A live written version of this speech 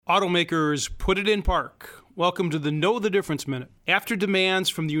Automakers, put it in park. Welcome to the Know the Difference Minute. After demands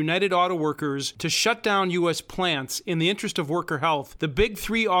from the United Auto Workers to shut down U.S. plants in the interest of worker health, the big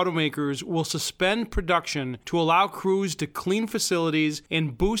three automakers will suspend production to allow crews to clean facilities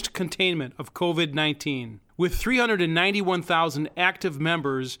and boost containment of COVID-19. With 391,000 active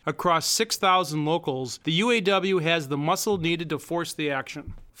members across 6,000 locals, the UAW has the muscle needed to force the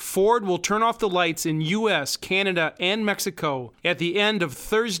action. Ford will turn off the lights in U.S., Canada, and Mexico at the end of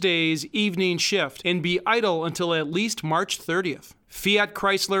Thursday's evening shift and be idle until at least March 30th. Fiat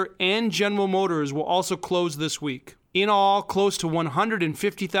Chrysler and General Motors will also close this week. In all, close to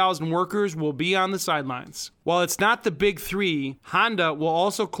 150,000 workers will be on the sidelines. While it's not the big three, Honda will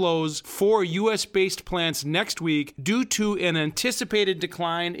also close 4 U.S.-based plants next week due to an anticipated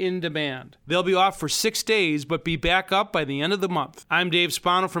decline in demand. They'll be off for 6 days, but be back up by the end of the month. I'm Dave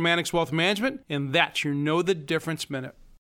Spano from Annex Wealth Management, and that's your Know the Difference Minute.